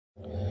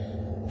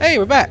Hey,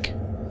 we're back!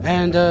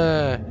 And,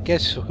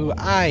 guess who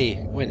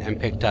I went and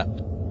picked up?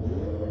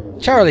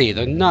 Charlie,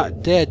 the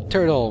not dead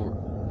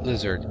turtle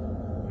lizard.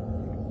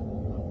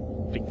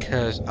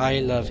 Because I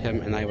love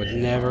him and I would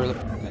never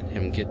let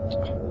him get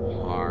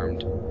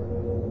harmed.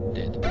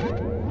 Did.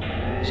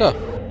 So,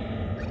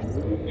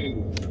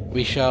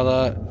 we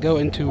shall, go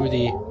into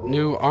the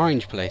new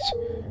orange place.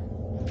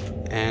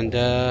 And,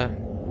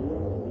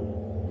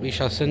 we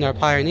shall send our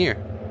pioneer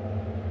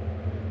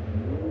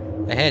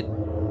ahead.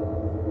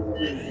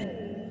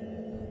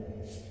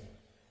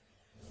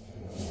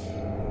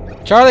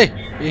 Charlie,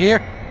 you here?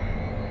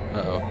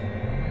 Uh-oh.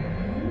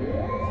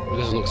 It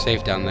doesn't look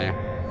safe down there.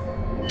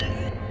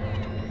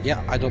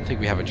 Yeah, I don't think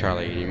we have a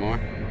Charlie anymore.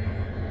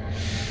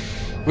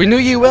 We knew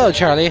you well,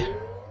 Charlie.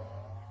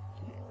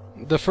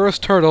 The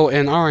first turtle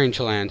in Orange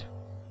Land.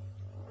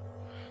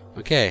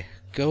 Okay,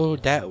 go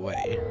that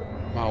way.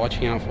 While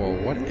watching out for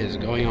what is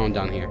going on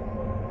down here.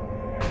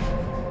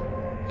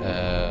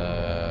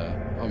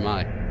 Oh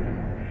my.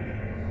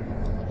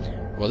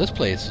 Well, this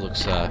place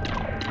looks,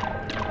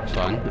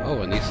 fun.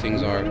 Oh, and these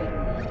things are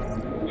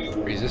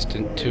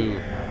resistant to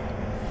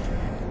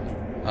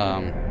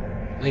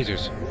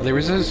lasers. Are they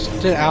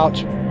resistant out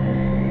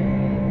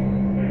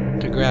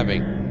to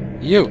grabbing?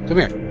 You, come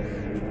here.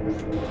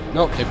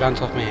 Nope, they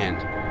bounced off my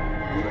hand.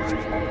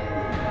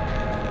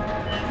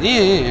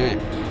 Yeah.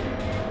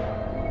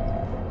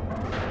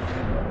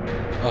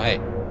 Oh hey,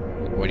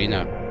 what do you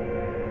know?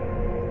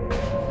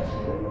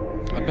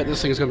 I bet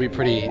this thing's gonna be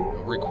pretty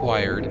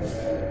required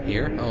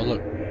here. Oh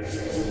look,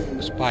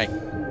 spike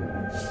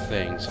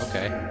things.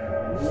 Okay.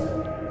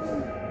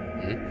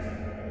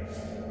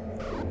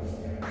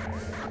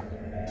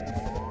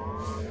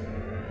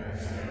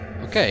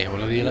 Okay,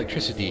 one of the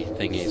electricity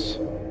thingies.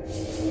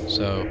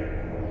 So,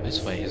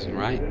 this way isn't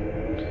right.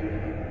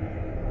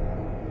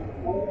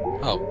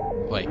 Oh,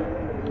 wait.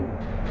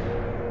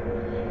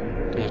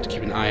 I have to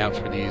keep an eye out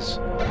for these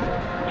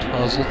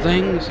puzzle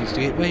things, these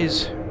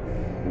gateways.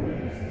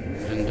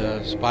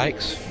 And,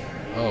 spikes.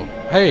 Oh,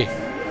 hey!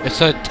 It's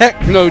a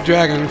techno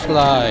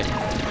dragonfly!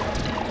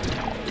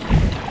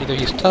 Either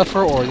he's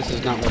tougher or this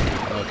is not working.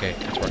 Okay,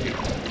 it's working.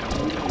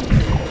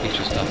 He's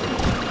just tougher.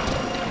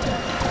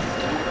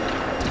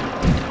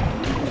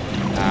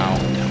 Ow.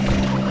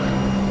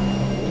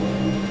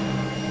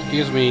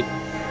 Excuse me,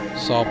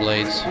 saw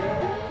blades.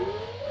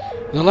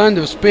 In the land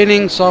of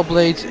spinning saw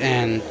blades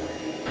and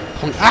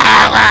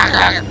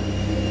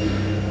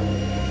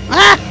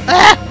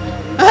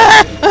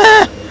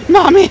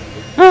Mommy!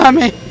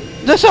 Mommy!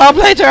 The saw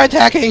blades are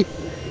attacking!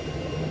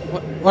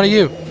 What are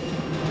you?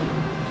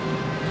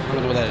 I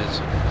don't know what that is.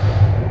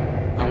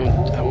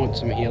 I want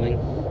some healing.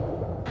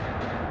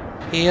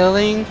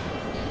 Healing?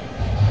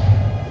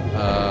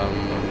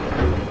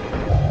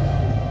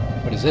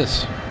 What is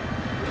this?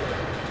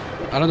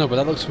 I don't know, but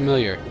that looks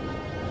familiar.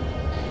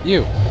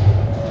 You!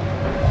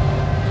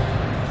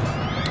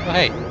 Oh,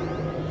 hey.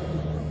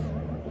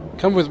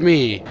 Come with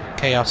me,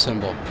 chaos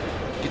symbol.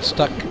 Get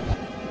stuck.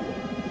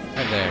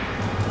 Right there.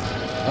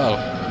 Uh-oh.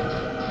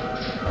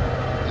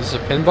 Is this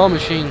a pinball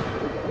machine?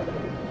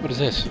 What is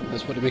this?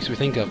 That's what it makes me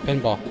think of.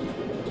 Pinball.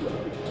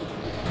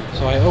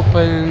 So I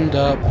opened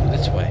up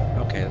this way.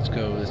 Okay, let's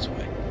go this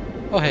way.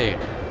 Oh, hey.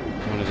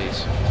 One of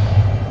these.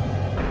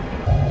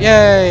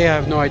 Yay! I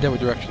have no idea what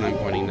direction I'm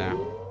pointing now.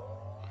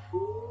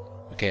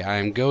 Okay, I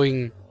am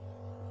going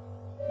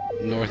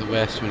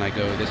northwest when I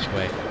go this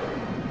way.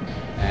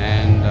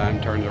 And I'm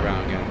turned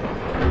around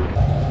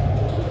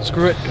again.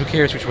 Screw it. Who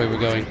cares which way we're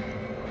going?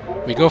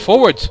 We go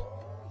forwards!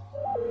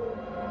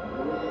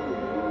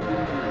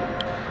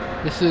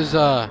 This is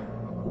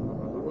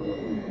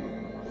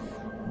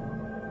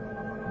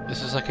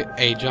like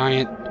a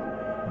giant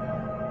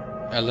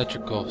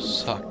electrical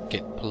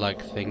socket plug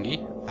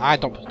thingy. Ah,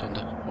 don't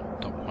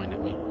point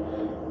at me.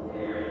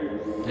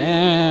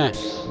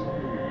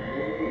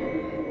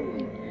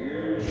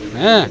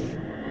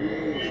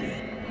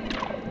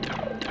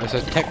 It's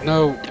a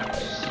techno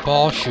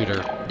ball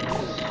shooter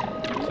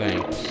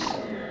thing.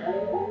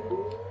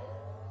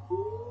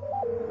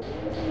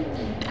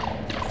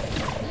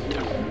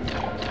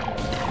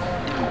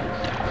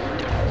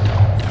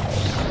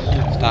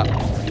 Stop.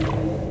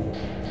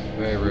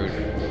 Very rude.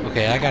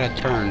 Okay, I gotta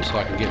turn so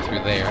I can get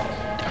through there.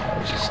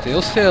 Which is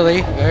still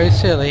silly. Very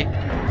silly.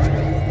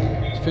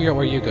 Let's figure out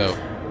where you go.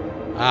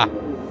 Ah.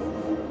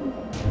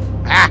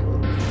 Ah!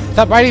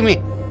 Stop biting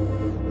me!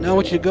 No, I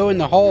want you to go in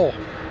the hole.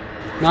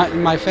 Not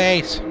in my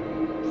face.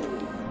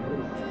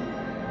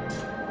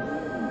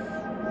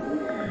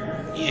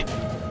 Yeah.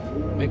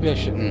 Maybe I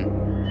shouldn't.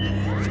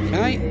 Can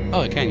I?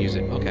 Oh, I can use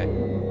it. Okay.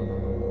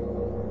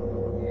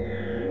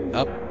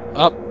 Up.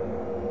 Up.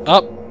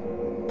 Up!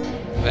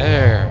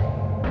 There.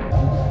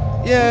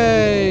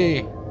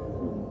 Yay!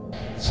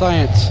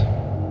 Science.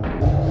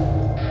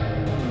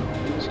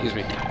 Excuse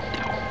me.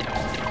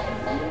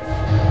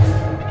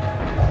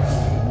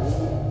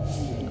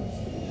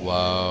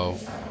 Whoa.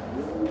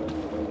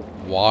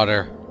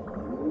 Water.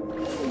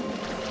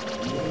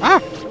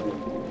 Ah!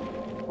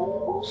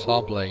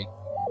 Saw blade.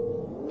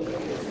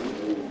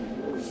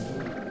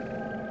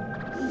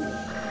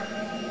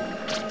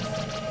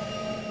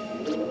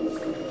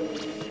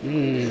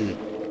 Hmm.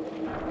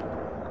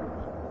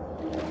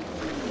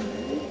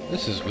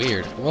 This is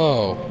weird.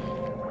 Whoa.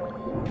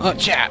 Oh,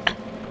 chat!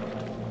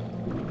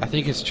 I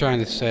think it's trying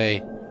to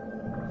say,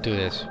 do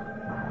this.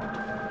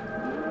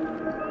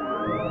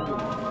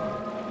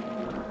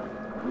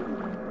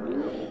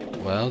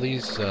 Well,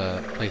 these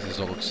places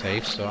don't look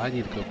safe, so I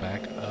need to go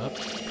back up.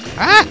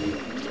 Ah!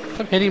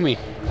 Stop hitting me.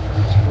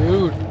 It's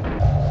rude.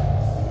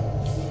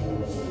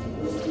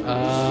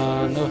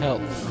 No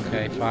health.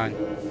 Okay, fine.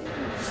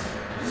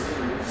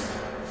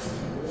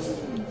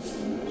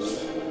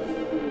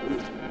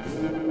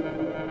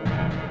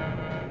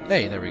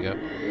 Hey, there we go.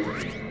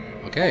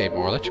 Okay,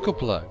 more electrical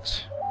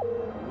plugs.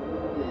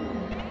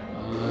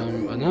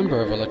 A number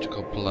of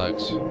electrical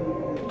plugs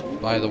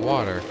by the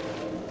water.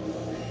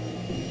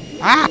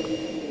 Ah!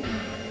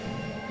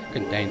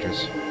 Fucking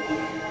dangerous.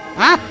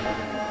 Ah!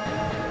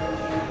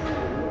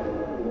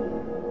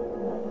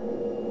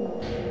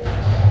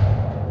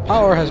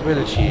 Power has been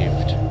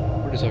achieved.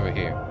 What is over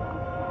here?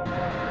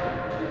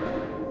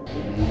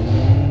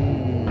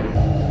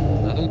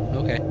 Nothing?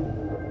 Okay.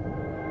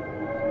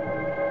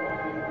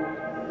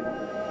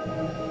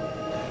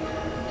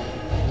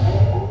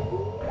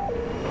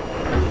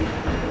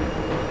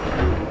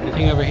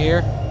 Anything over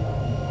here?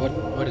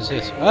 What is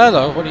this?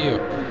 Hello, what are you?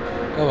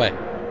 Go away.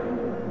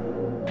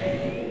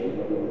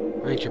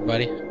 I ain't your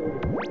buddy.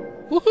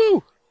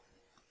 Woohoo!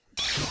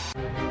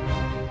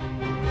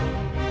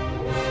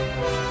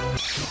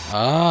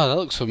 Ah, that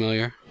looks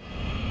familiar.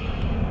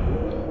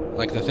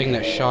 Like the thing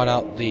that shot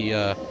out the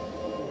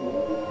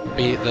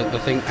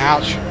thing,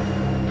 ouch,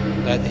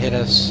 that hit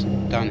us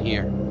down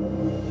here.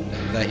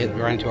 That hit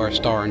right into our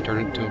star and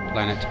turned it into a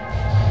planet.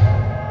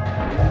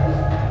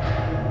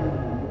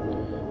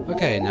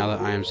 Okay, now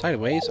that I am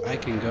sideways, I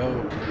can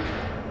go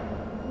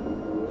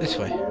this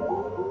way.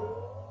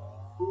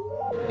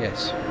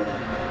 Yes.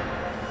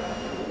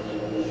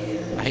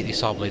 I hate these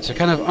saw blades. They're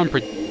kind of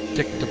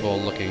unpredictable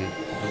looking,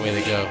 the way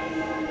they go.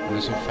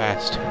 They're so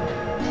fast. Uh-oh.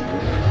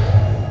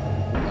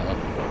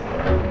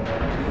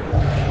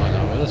 Oh no,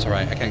 well, that's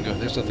alright. I can't go.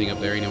 There's nothing up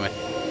there anyway.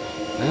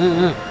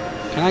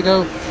 Can I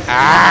go?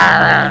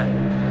 Ah!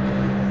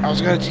 I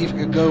was gonna see if I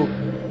could go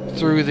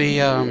through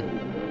the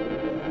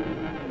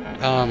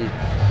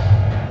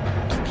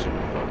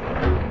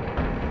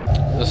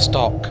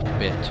stalk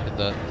bit,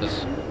 the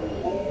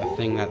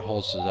thing that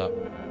holds it up.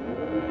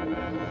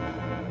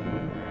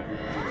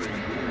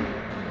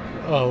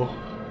 Oh.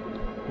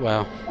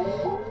 Wow.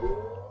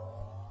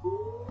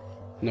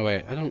 No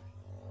wait, I don't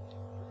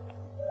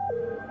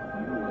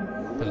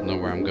know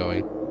where I'm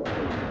going.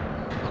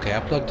 Okay, I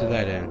plugged to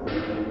that in.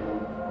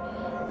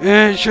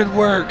 It should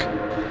work!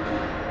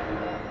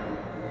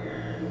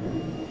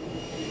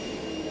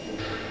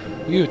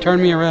 You,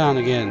 turn me around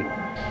again.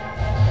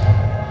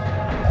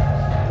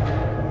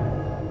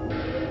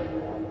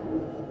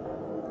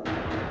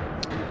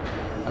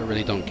 I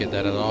really don't get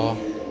that at all.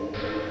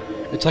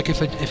 It's like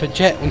if a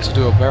jet wants to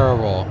do a barrel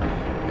roll,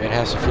 it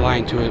has to fly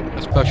into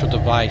a special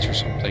device or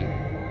something.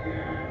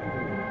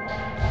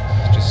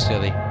 It's just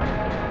silly.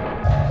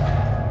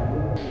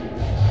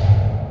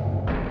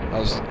 I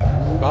was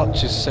about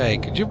to say,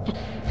 could you,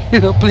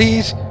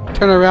 please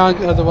turn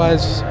around,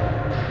 otherwise,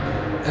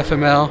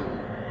 FML.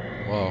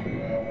 Whoa,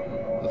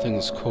 that thing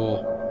is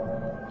cool.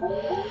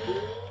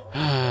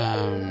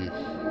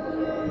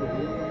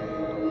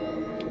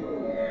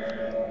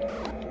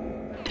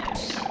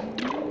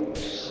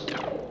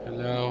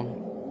 Hello.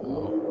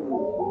 Oh.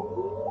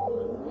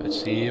 Let's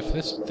see if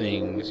this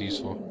thing is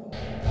useful.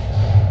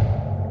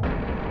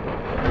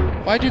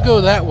 Why'd you go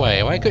that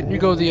way? Why couldn't you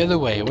go the other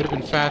way? It would have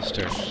been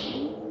faster.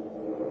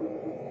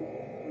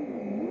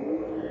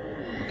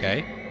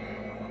 Okay.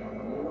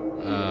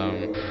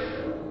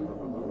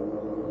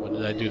 What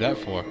did I do that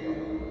for?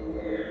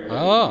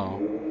 Oh.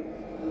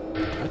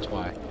 That's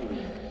why.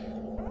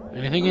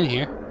 Anything in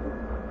here?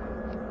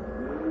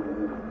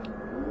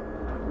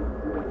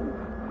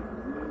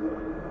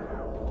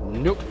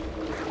 Nope.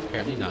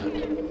 Apparently not.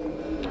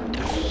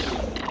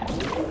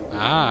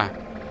 Ah.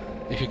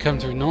 If you come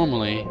through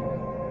normally...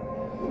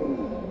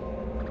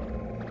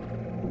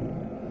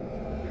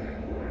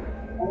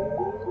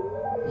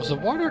 Was the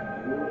water...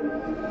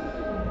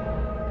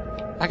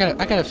 I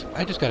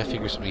just gotta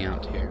figure something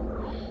out here.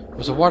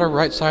 Was the water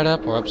right side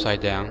up or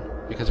upside down?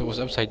 Because if it was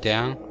upside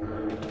down,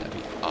 that'd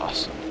be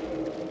awesome.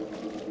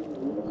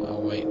 Oh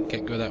wait,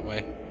 can't go that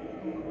way.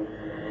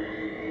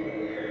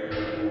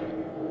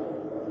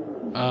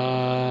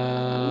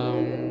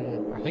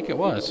 I think it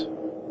was.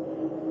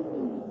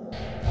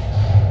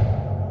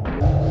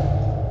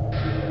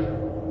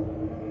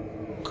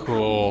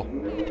 Cool.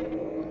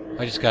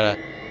 I just gotta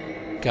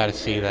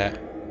see that.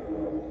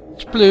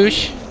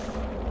 Sploosh.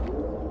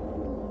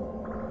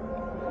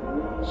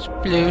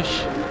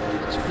 Sploosh.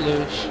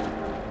 Sploosh.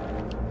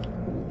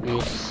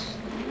 Move.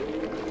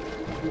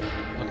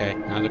 Okay,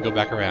 now to go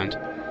back around.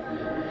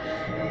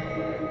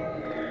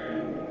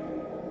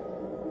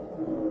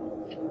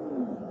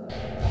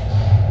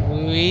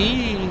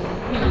 Wee.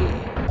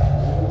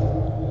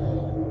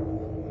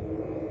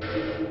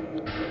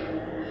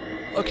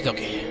 Okie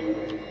dokie.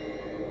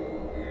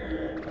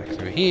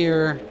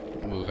 here.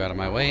 Move out of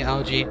my way,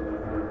 algae.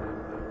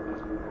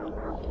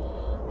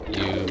 You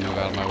move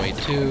out of my way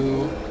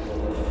too.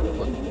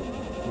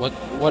 What?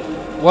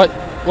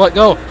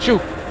 Go!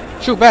 Shoot!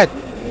 Shoot! Bad!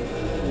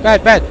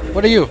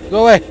 What are you?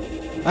 Go away!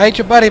 I hate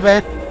your buddy,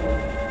 man!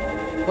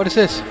 What is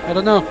this? I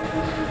don't know.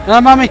 Ah,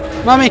 mommy!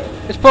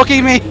 It's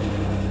poking me!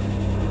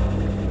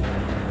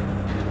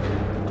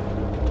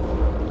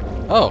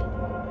 Oh.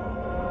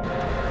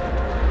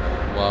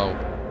 Whoa.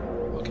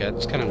 Okay,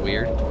 that's kind of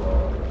weird.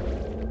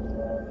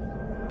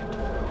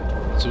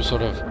 Some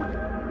sort of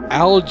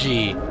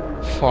algae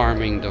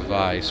farming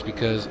device,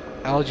 because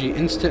algae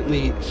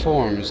instantly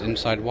forms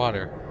inside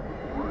water.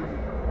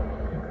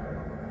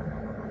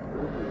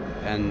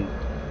 And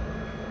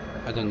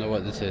I don't know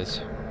what this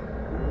is.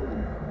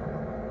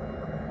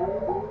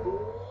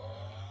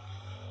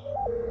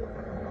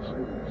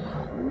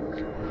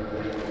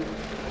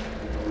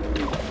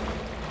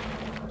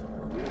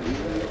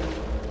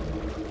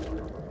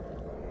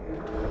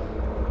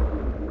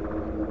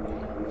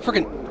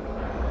 Frickin'.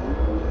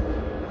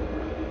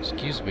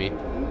 Excuse me.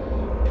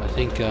 I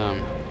think, oh,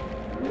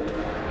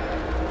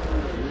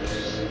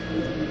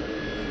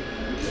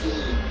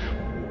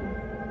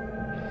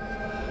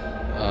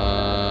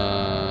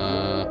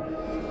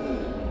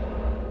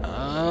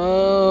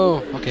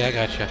 okay, I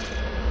gotcha.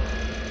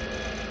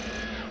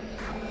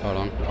 Hold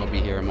on, I'll be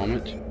here a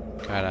moment.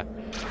 Gotta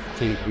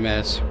clean up a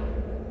mess.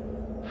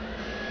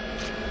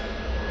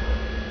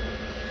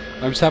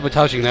 I'm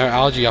sabotaging their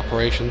algae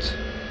operations.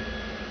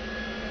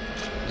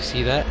 You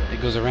see that?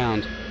 It goes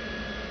around.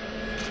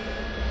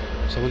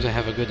 So once I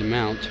have a good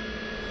amount,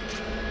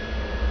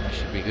 that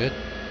should be good.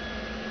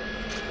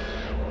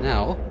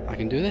 Now, I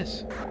can do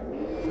this.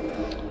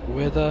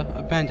 With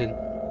abandon.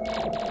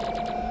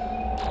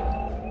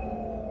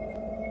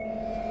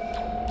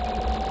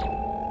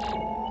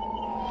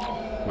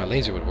 My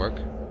laser would work.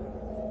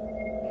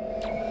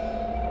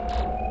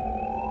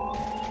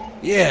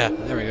 Yeah,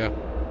 there we go.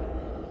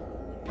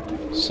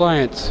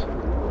 Science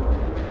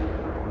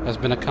has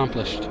been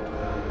accomplished.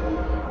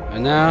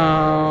 And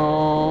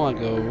now I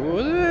go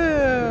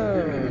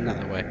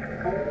another way.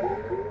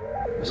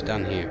 What's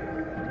down here?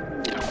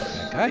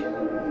 That guy?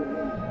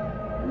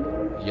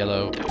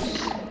 Yellow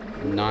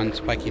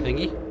non-spiky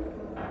thingy.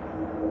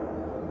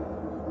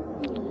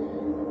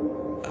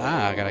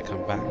 Ah, I gotta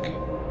come back.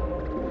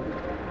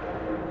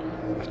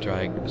 After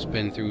I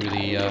spin through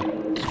the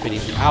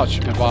spinning.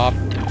 Ouch, my bob.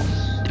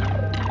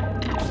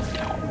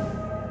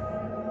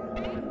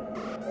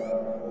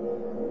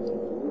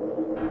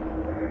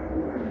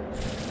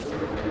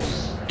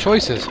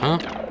 Choices, huh?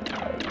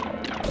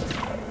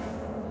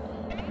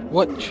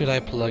 What should I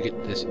plug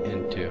this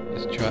into?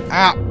 Let's try.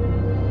 Ow!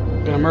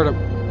 I'm gonna murder.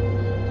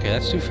 Okay,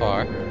 that's too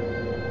far.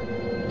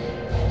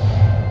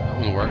 That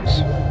one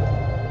works.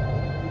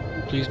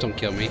 Please don't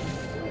kill me.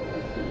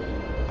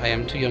 I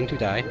am too young to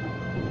die.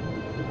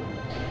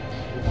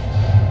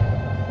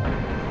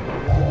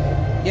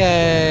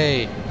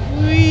 Yay!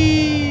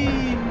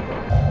 Whee!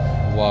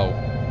 Whoa.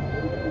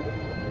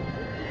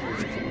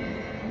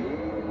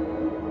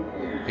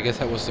 I guess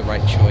that was the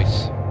right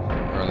choice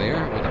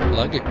earlier with a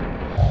plug.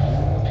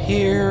 Up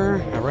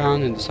here,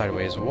 around in the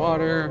sideways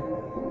water.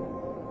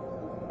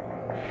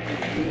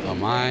 Oh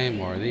my,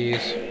 more of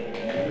these.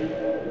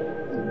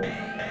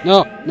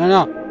 No!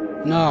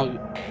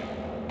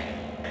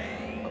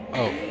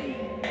 Oh,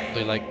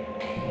 they like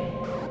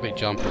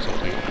jump or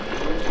something.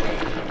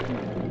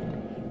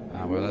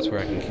 Ah, well, that's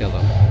where I can kill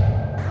them.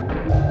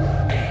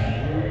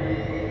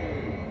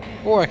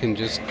 Or I can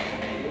just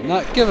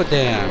not give a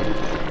damn.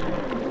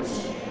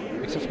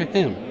 Except for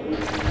him.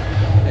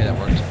 Hey, that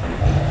worked.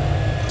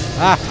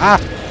 Ah!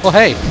 Oh,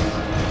 hey!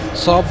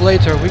 Saw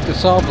blades are weak to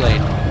saw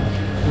blade.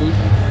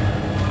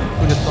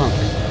 Who'd have thunk?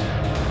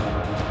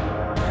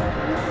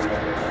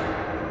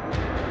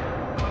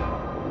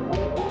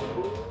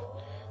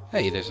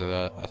 Hey, there's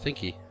a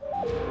thingy.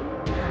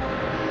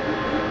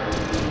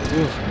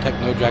 Oof,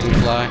 techno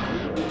dragonfly.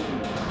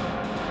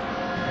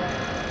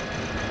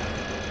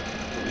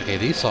 Okay,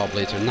 these saw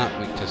blades are not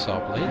weak to saw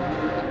blade.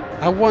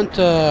 I want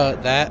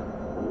that.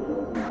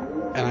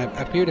 And I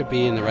appear to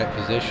be in the right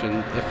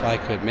position if I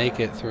could make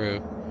it through.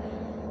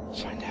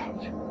 Let's find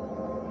out.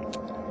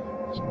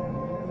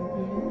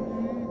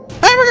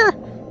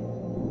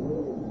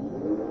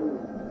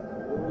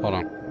 Hold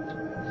on.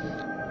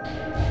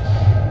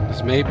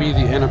 This may be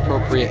the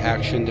inappropriate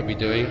action to be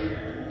doing.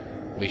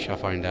 We shall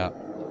find out.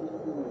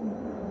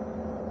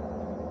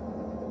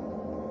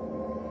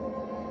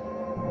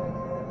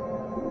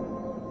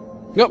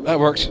 Nope, that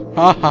works.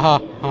 Ha ha ha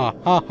ha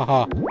ha ha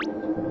ha.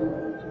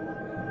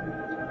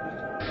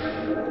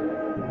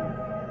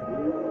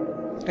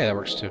 Hey, that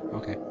works too.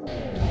 Okay.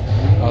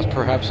 I was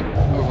perhaps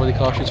overly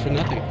cautious for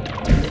nothing.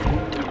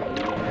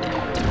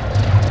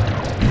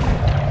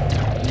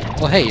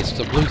 Well, hey, it's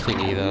the blue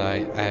thingy that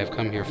I have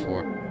come here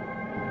for.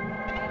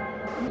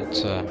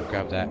 Let's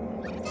grab that.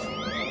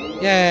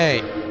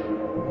 Yay!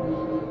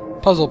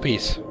 Puzzle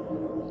piece.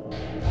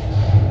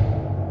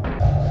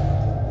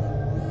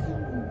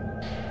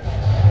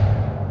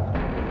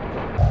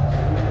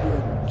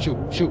 Shoot,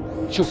 shoot,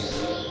 shoot.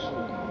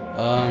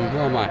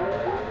 Where am I?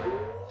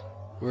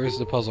 Where's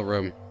the puzzle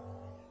room?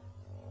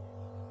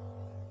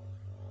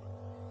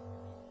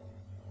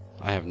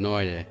 I have no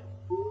idea.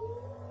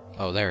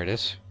 Oh, there it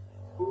is.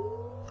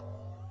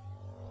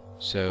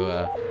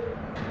 So,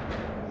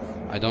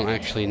 I don't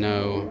actually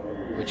know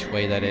which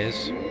way that is.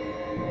 Is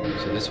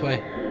it this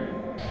way?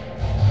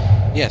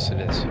 Yes,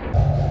 it is.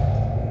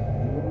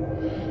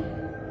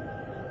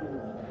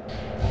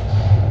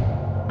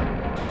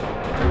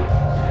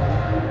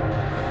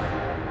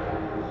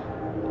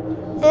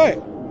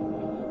 Alright.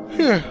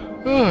 Here.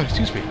 Oh,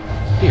 excuse me.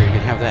 Here, you can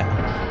have that.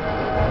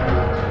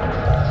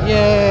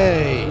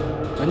 Yay!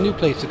 A new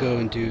place to go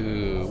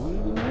into.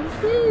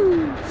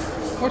 Woo!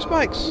 More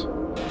spikes!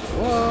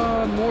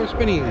 One more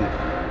spinning!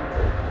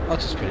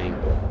 Lots of spinning.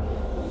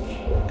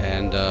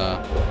 And,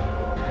 a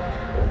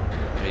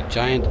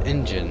giant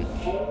engine.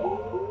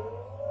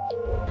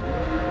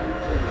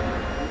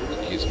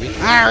 Excuse me.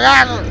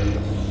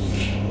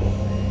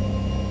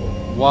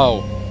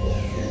 Whoa.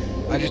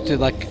 I just did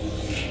like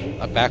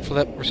a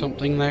backflip or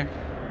something there.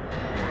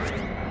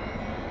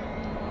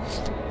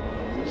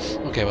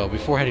 Okay, well,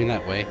 before heading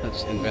that way,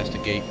 let's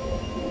investigate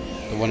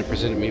the one it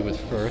presented me with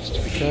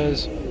first,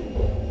 because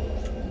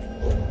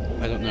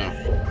I don't know.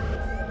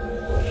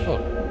 Oh.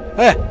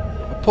 Ah!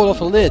 I pulled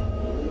off a lid,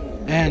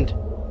 and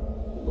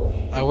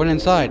I went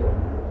inside.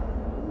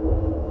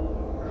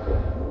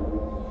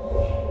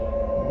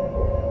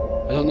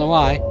 I don't know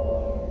why,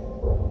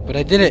 but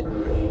I did it.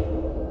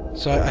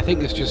 So I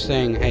think it's just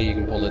saying, hey, you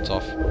can pull lids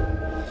off.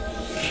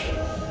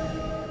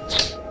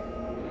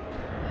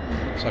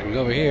 So I can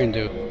go over here and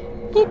do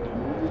boop,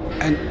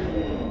 and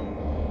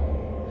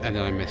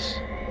then I miss.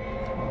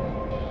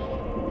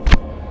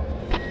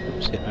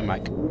 Oops, hit my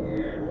mic.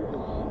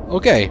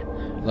 Okay,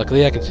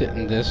 luckily I can sit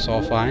in this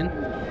all fine.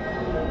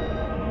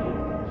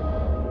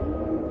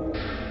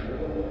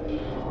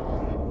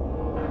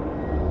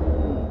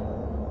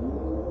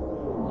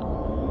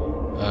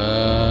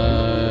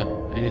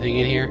 Anything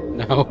in here?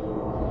 No.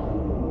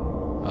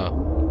 Oh.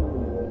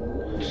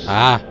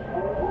 Ah.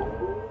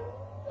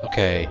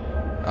 Okay.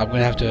 I'm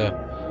gonna have to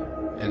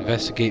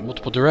investigate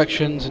multiple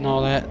directions and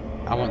all that.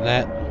 I want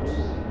that.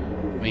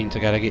 Means I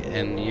gotta get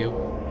in you.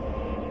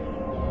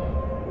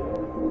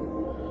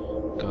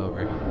 Go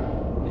over.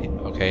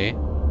 Okay.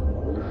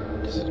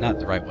 This is not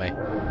the right way.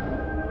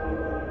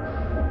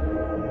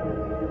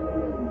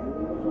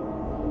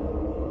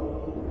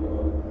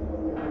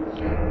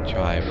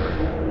 Driver.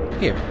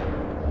 Here.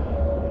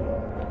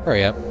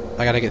 Hurry up.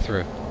 I gotta get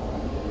through.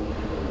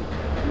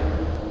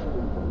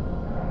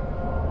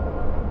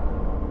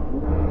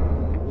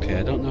 Okay,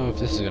 I don't know if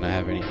this is gonna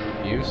have any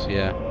use.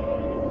 Yeah.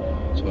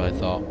 That's what I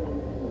thought.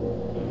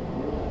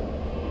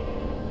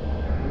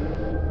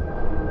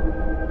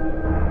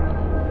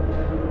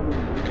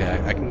 Okay,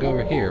 I can go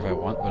over here if I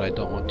want, but I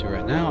don't want to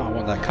right now. I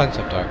want that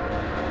concept art.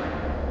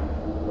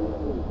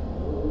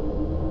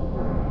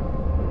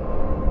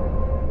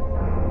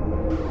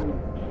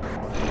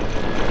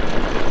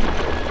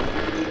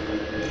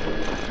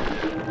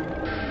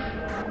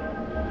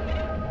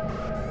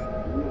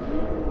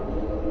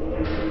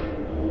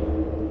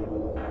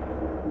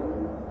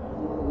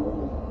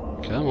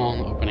 Come on,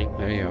 opening.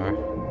 There you are.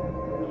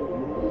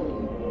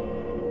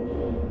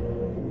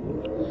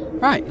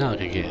 Right, now I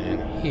can get in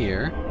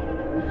here.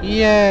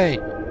 Yay!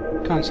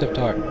 Concept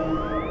art.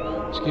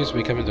 Excuse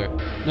me, coming through.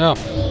 No!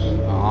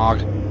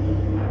 Og.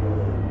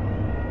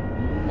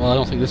 Well, I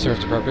don't think this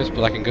serves a purpose,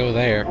 but I can go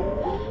there.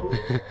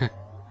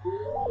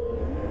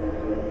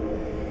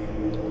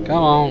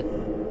 Come on.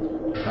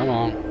 Come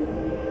on.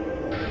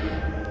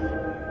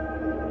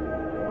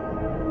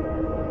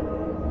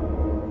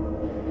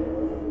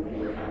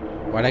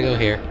 Why'd I go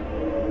here?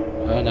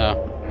 Oh no.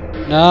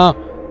 No!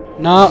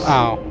 No!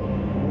 Ow.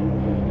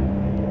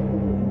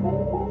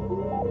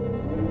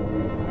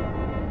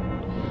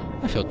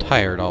 I feel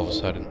tired all of a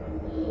sudden.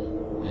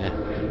 Yeah.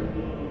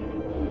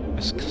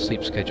 My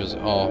sleep schedule's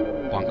all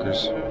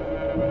bonkers.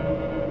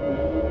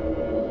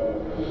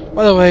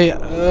 By the way,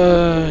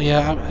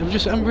 yeah,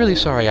 I'm really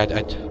sorry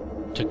I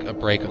took a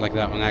break like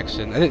that on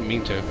accident. I didn't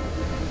mean to.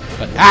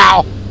 But,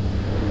 ow!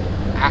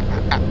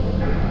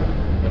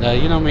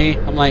 But, you know me,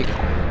 I'm like,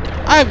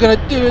 I'm gonna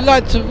do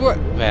lots of work.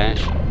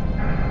 Vanish.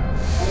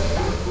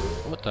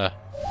 What the?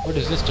 What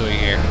is this doing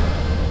here?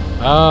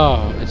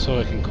 Oh, it's so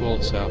it can cool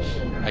itself,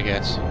 I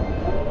guess.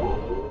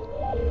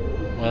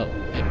 Well,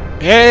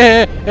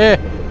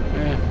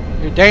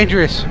 you're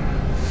dangerous.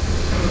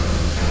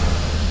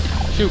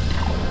 Shoot.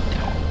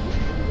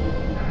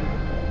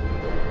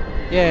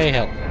 Yay,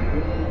 help.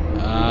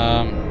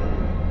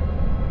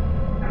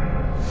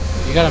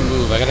 You gotta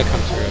move. I gotta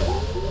come through.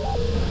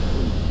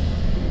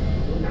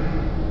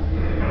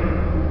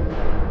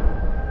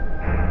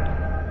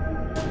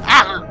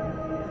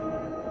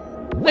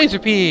 Laser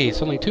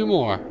piece! Only 2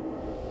 more.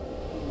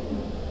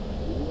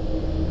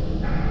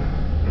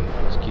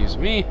 Excuse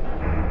me.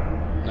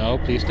 No,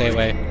 please stay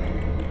away.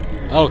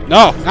 Oh,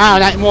 no! No,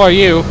 not more of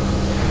you!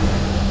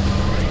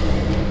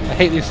 I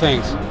hate these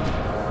things.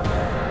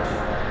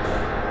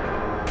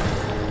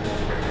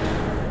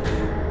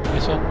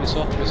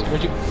 Missile.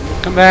 Where'd you...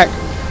 Come back!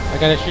 I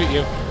gotta shoot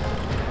you.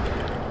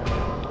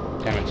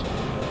 Damn it.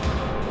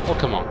 Oh,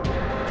 come on.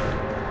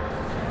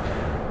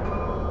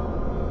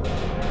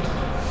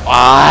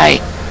 Why?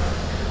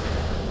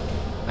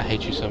 I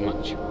hate you so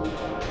much.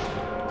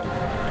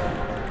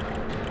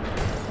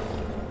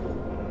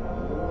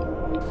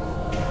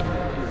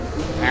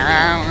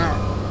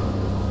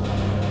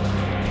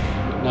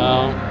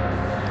 No.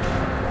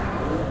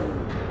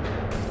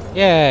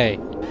 Yay!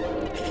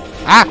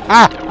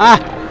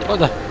 What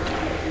the?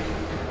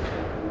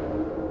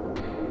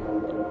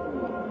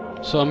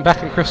 So I'm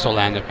back in Crystal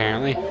Land,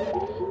 apparently.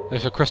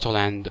 There's a Crystal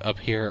Land up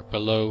here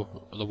below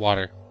the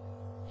water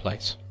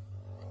place.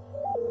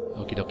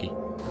 Okie dokie.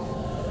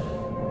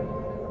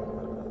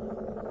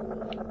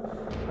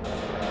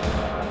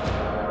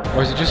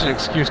 Or is it just an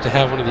excuse to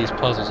have one of these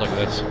puzzles like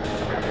this?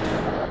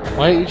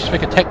 Why don't you just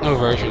make a techno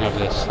version of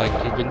this, like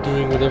you've been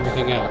doing with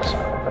everything else?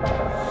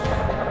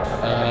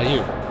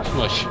 You.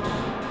 Smush.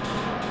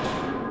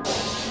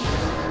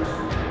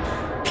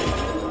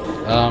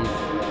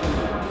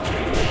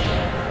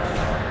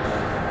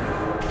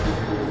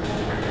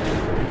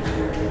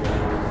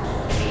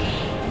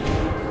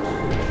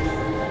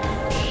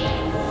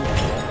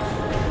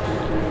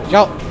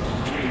 Yo!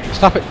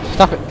 Stop it!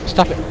 Stop it!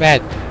 Stop it!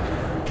 Bad!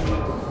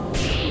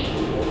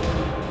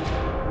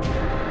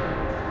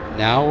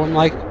 Now I'm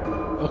like...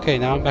 Okay,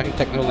 now I'm back in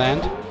Techno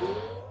Land.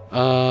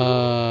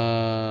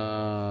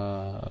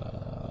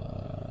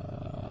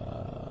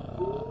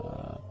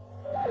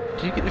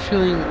 Do you get the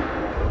feeling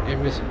you're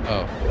missing...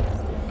 Oh.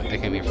 I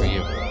came here for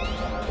you.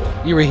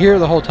 You were here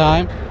the whole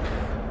time?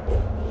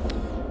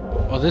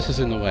 Well, this is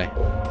in the way.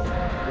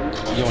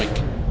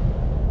 Yoink.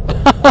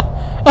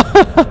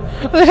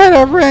 They had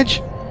a wrench!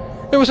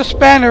 There was a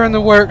spanner in the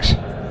works!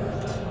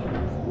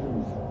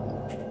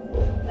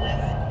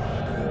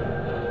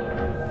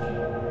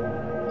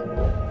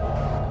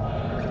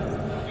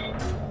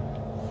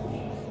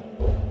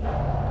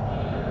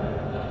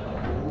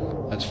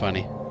 That's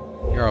funny.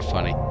 You're all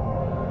funny.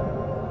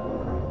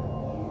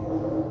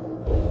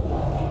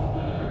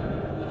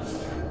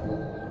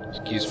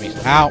 Excuse me.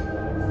 Ow!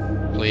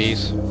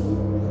 Please.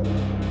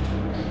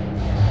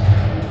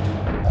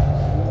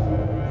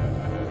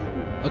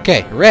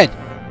 Okay, red!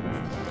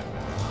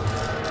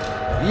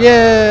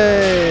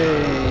 Yay!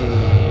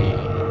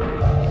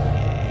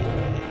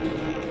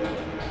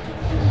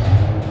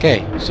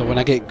 Okay, so when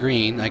I get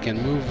green, I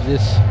can move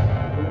this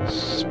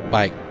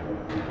spike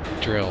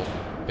drill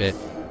bit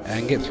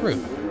and get through.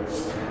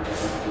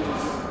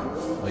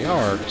 Well, y'all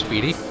are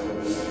speedy.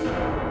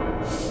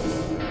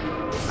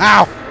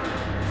 Ow!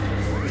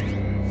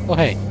 Oh,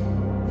 hey.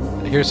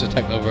 Here's the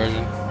techno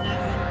version.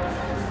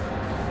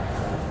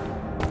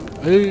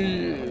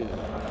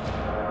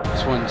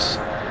 This one's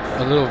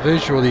a little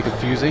visually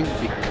confusing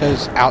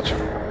because, ouch,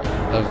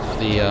 of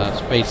the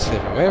space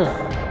everywhere.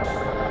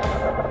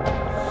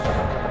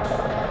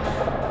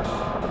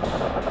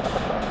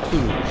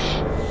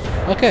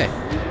 Oosh. Okay.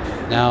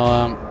 Now,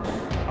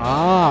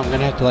 I'm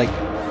gonna have to, like,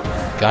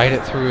 guide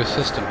it through a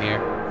system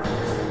here.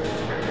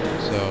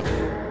 So,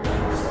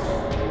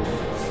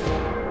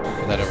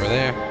 put that over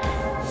there.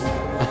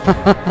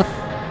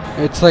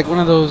 It's like one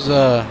of those,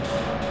 what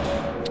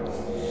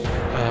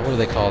do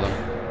they call them?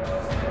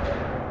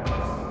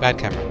 Bad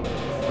camera.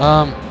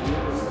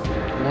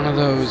 One of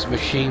those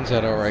machines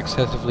that are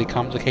excessively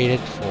complicated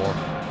for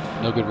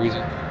no good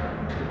reason.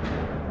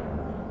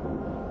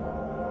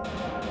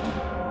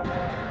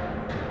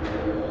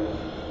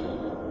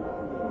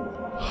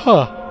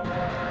 Huh.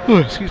 Oh,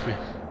 excuse me.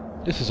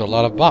 This is a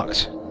lot of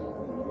box.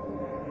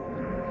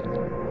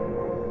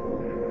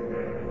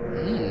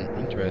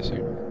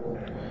 Interesting.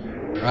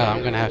 Right,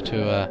 I'm gonna have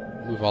to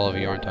move all of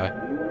you, aren't I?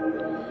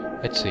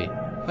 Let's see.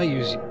 I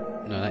use...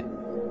 No,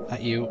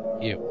 not you.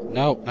 You.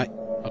 No, not...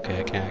 Okay,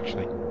 I can't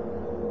actually.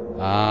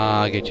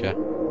 Ah, I get ya.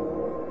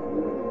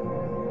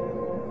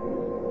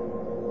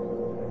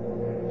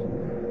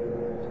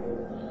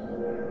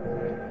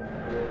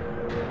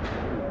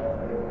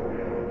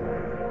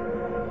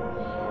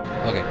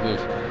 Okay,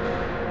 move.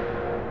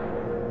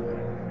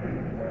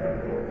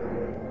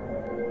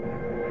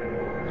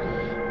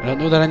 I don't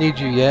know that I need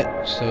you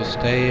yet, so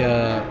stay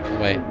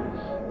away.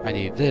 I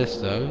need this,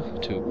 though,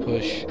 to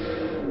push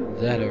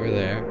that over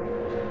there.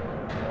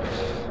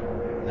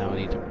 Now I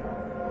need to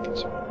get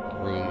some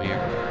room here.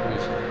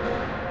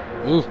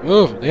 Move!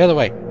 Move! The other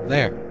way!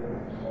 There!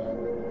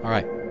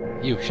 Alright.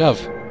 You,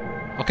 shove!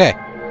 Okay!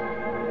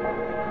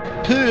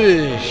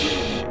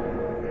 Push!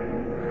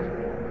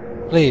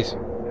 Please!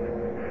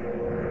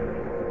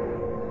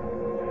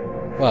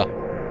 Well,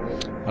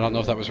 I don't know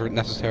if that was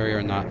necessary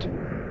or not.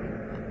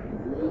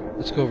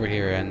 Let's go over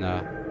here and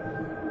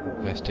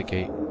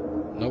investigate.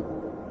 Nope.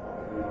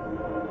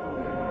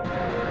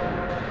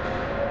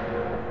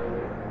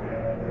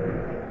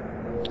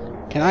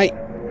 Can I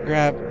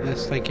grab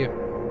this? Thank you.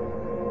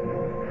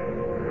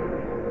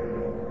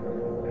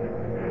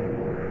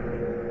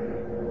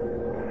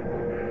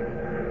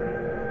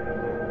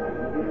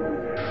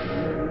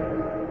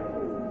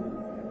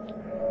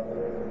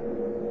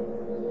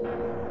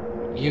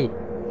 You.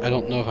 I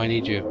don't know if I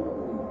need you.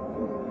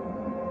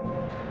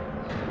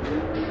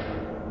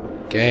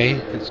 Okay,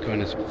 it's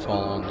going to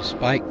fall on the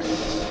spikes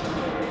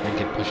and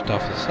get pushed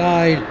off the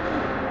side.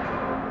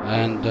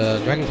 And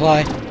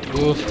dragonfly,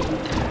 move.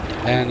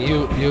 And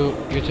you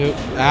too.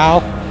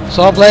 Ow!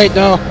 Saw blade,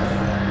 no!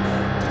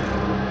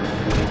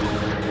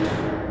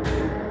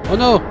 Oh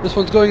no, this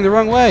one's going the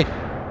wrong way.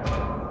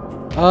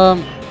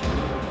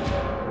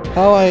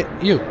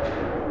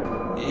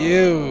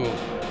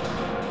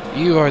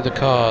 You are the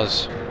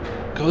cause.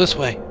 Go this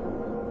way.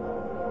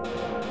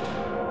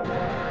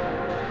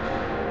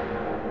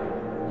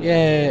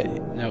 Yeah,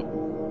 no,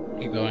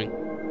 keep going.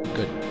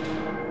 Good.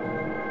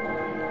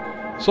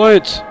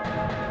 Science.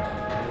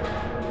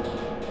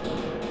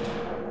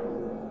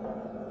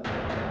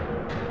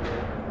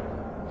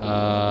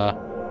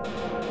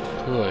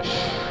 Push.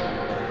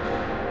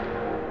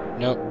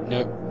 Nope.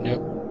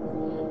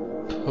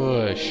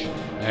 Push.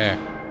 There.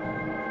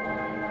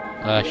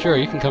 Sure,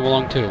 you can come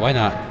along too. Why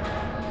not?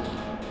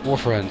 More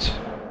friends.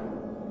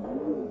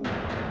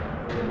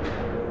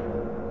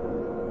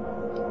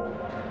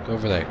 Go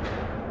over there.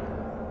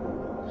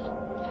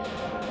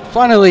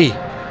 Finally!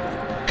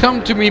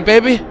 Come to me,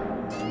 baby!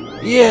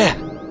 Yeah!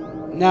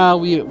 Now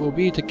we will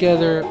be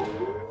together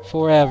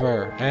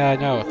forever.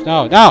 No,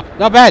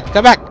 not bad!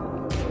 Come back!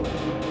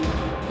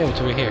 Hey, what's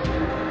over here?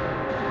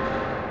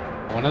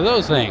 One of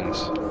those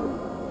things.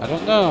 I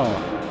don't know.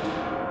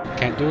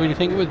 Can't do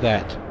anything with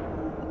that.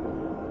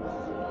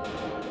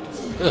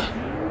 Ugh.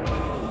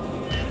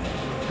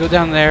 Go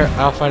down there,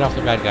 I'll fight off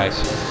the bad guys.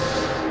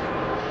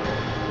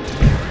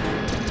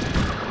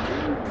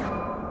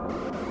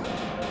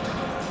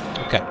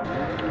 Okay.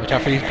 Watch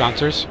out for these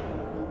bouncers.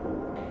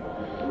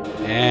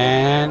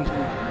 And...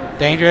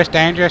 dangerous! Is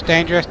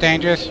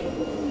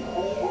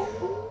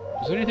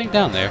there anything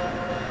down there?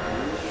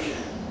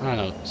 I don't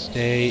know.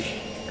 Stay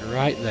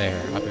right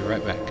there. I'll be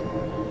right back.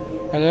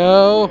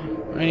 Hello?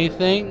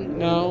 Anything?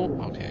 No?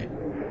 Okay.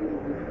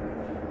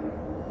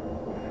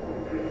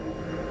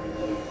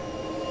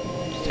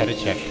 Just had to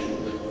check.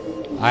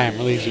 I am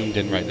really zoomed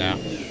in right now.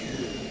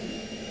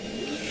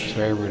 It's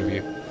very rude of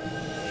you.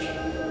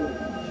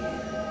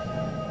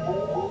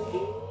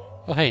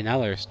 Oh hey, now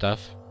there's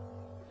stuff.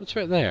 What's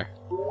right there?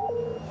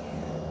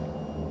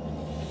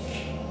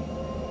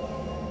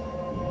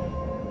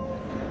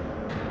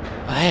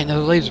 Oh, hey,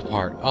 another laser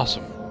part.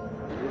 Awesome.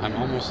 I'm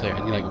almost there. I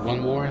need like one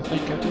more, I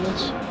think, after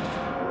this.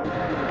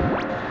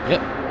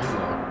 Yep, one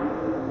more.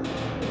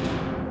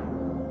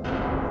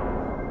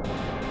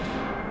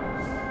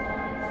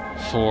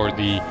 For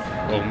the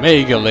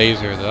Omega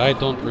laser that I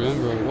don't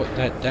remember what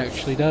that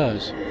actually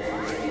does.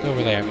 It's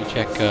over there. Let me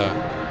check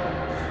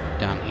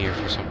down here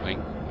for something.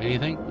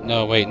 Anything?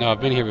 No, wait, no,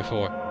 I've been here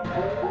before.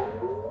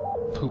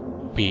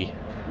 Poopy.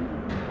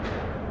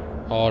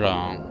 Hold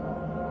on.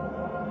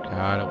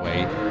 Gotta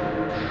wait.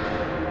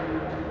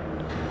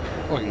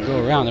 Or I can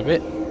go around a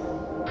bit.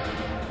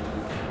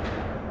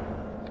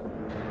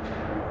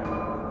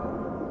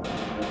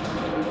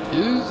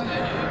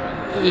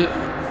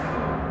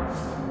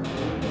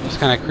 It's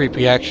kind of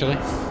creepy, actually.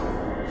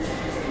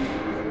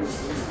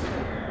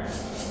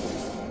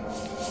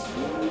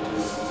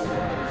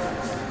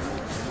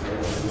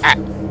 Ah!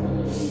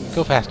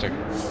 Go faster.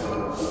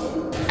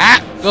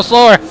 Ah! Go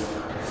slower!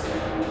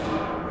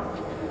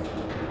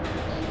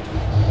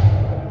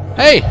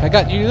 Hey! I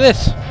got you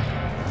this!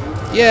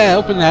 Yeah,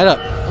 open that up.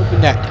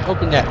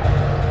 Open that.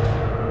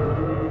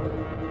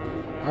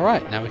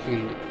 Alright, now we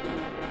can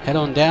head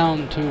on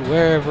down to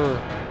wherever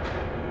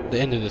the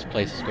end of this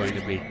place is going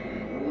to be.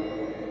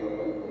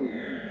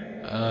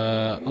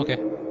 Okay.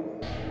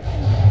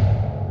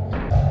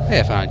 Hey,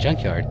 I found a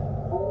junkyard.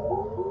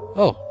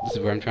 Oh, this is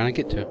where I'm trying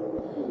to get to.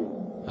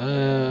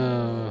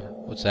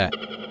 What's that?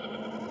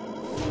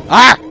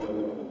 Ah!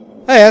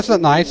 Hey, that's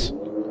not nice.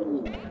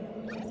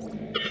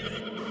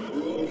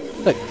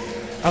 Look,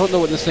 I don't know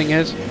what this thing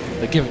is,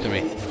 but give it to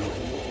me.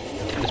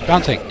 It's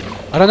bouncing.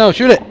 I don't know,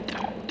 shoot it!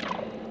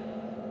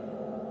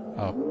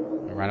 Oh,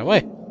 it ran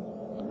away.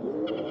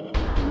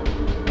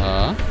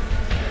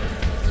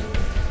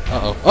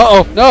 Uh-oh.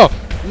 Uh-oh, no!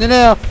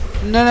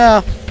 No!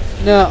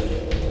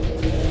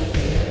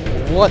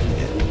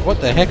 What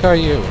the heck are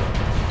you?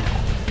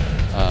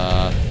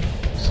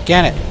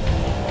 Scan it.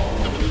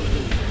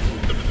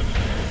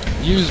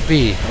 Use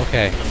B.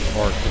 Okay.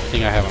 Or the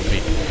thing I have on B.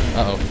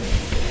 Uh-oh.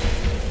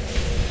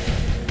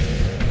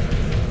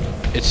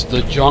 It's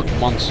the junk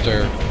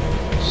monster.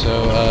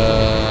 So,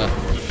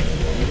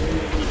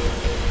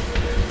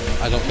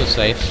 I don't feel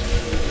safe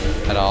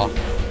at all.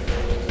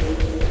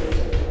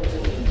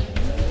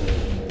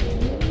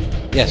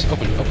 Yes,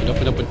 open.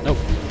 Nope.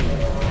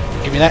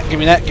 Give me that.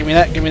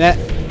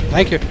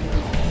 Thank you.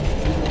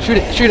 Shoot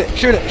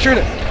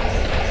it.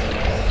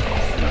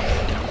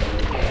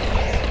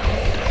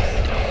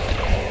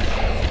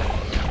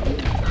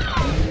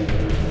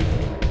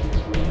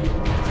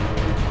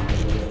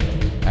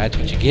 That's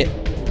what you get,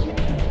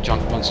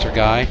 junk monster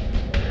guy.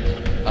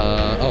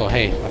 Oh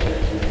hey.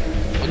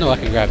 Oh no, I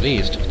can grab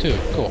these too.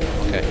 Cool.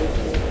 Okay.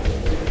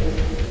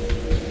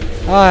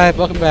 Hi,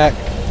 welcome back.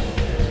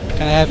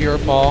 Can I have your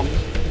ball?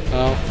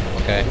 Oh,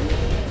 okay.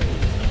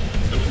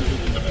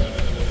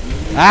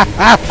 Ah,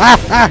 ah,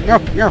 ah, ah, no,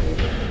 no.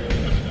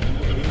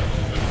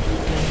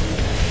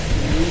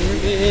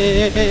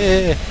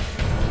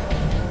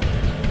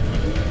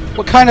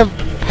 What kind of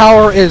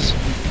power is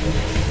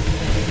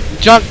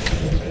junk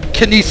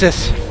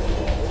kinesis?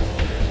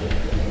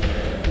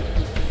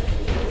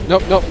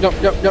 Nope, nope, nope,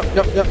 nope, nope,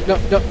 nope, nope, nope,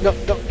 nope, nope,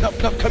 nope, nope,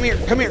 nope, come here,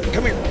 come here,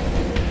 come here.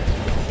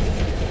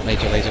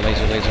 Laser, laser,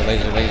 laser, laser,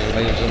 laser, laser,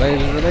 laser,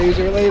 laser,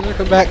 laser, laser,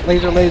 come back,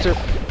 laser, laser.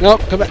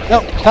 Nope, come back,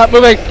 nope, stop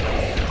moving.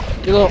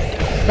 You little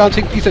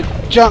bouncing piece of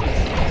junk.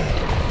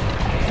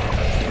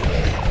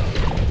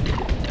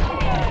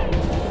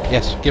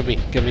 Yes, give me,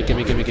 give me, give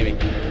me, give me, give me.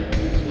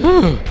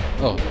 Whew.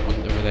 Oh,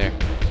 one over there.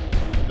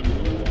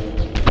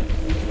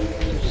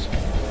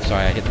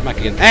 Sorry, I hit the mic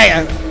again.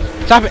 Hey,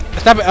 stop it,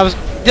 stop it. I was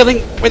dealing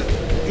with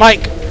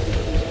mic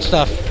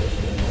stuff.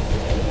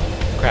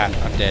 Crap,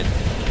 I'm dead.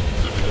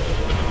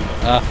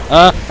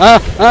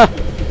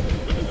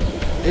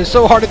 It's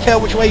so hard to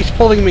tell which way he's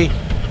pulling me.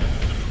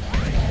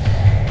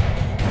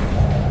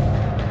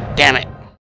 Damn it.